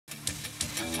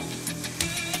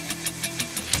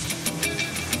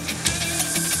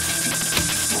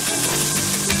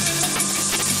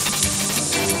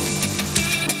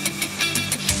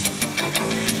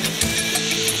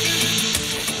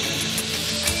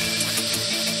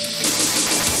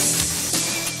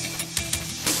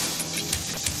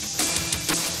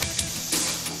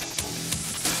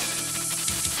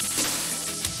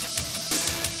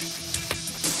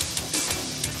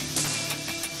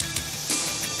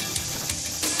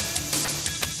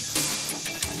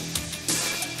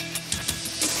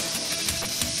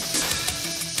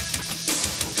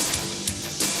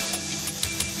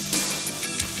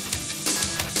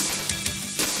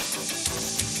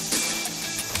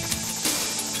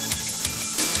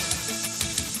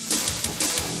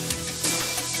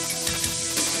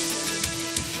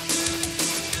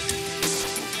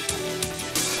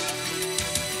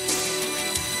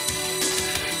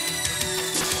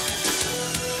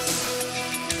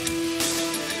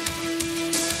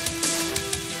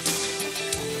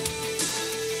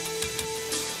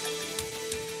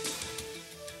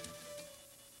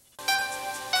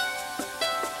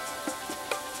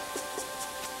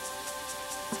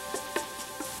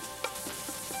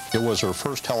It was her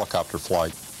first helicopter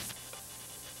flight.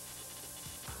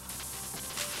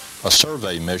 A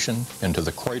survey mission into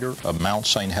the crater of Mount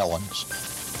St. Helens.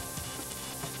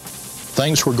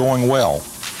 Things were going well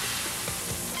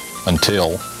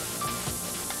until,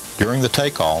 during the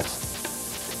takeoff,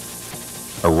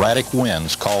 erratic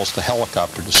winds caused the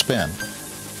helicopter to spin,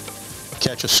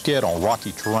 catch a skid on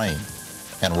rocky terrain,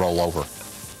 and roll over.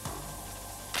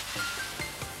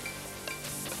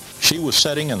 She was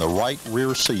sitting in the right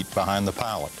rear seat behind the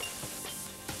pilot.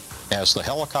 As the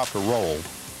helicopter rolled,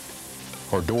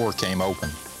 her door came open.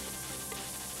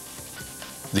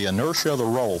 The inertia of the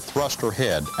roll thrust her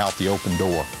head out the open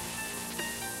door.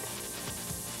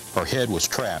 Her head was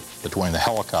trapped between the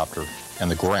helicopter and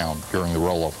the ground during the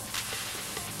rollover.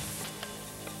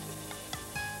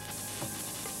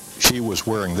 She was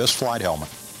wearing this flight helmet.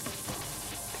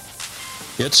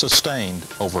 It sustained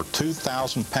over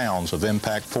 2,000 pounds of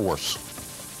impact force.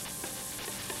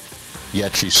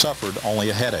 Yet she suffered only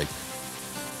a headache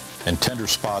and tender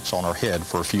spots on her head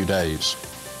for a few days.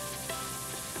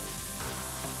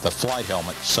 The flight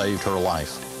helmet saved her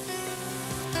life.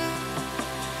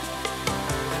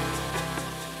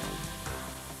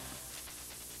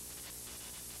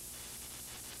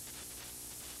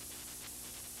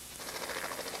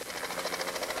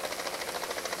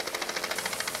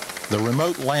 The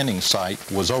remote landing site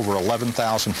was over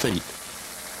 11,000 feet.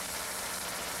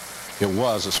 It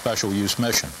was a special use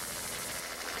mission.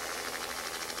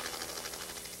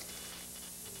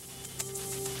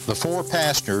 The 4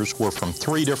 passengers were from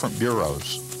 3 different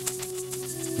bureaus.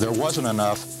 There wasn't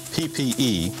enough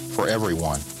PPE for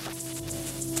everyone.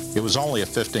 It was only a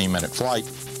 15-minute flight.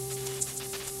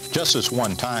 Just this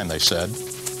one time, they said.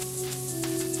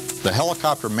 The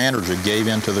helicopter manager gave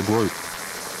in to the group.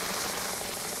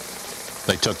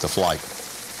 They took the flight.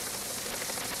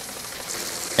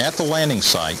 At the landing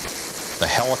site, the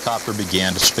helicopter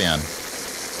began to spin.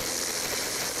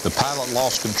 The pilot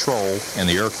lost control and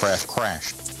the aircraft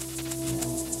crashed.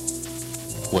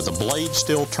 With the blade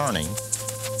still turning,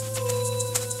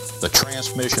 the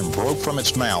transmission broke from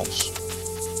its mounts,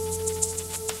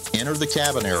 entered the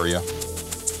cabin area,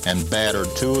 and battered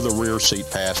 2 of the rear seat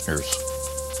passengers,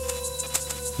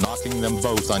 knocking them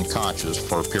both unconscious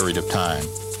for a period of time.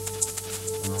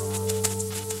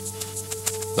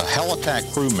 The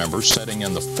Helitack crew member sitting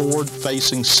in the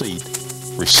forward-facing seat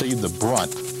received the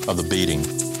brunt of the beating.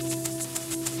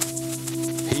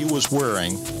 He was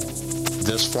wearing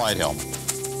this flight helmet.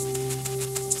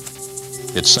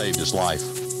 It saved his life.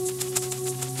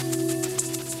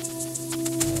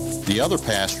 The other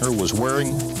passenger was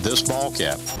wearing this ball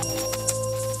cap.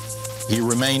 He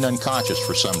remained unconscious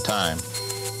for some time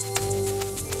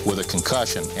with a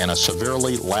concussion and a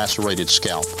severely lacerated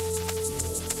scalp.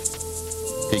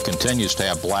 He continues to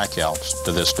have blackouts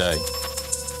to this day.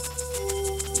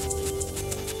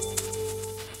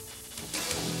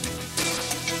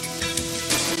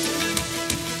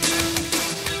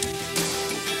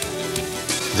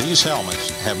 These helmets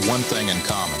have one thing in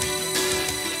common.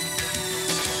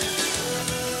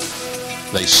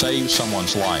 They save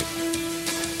someone's life.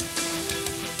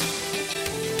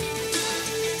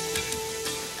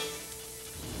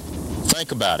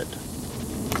 Think about it.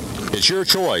 It's your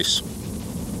choice.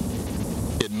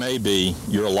 It may be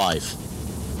your life.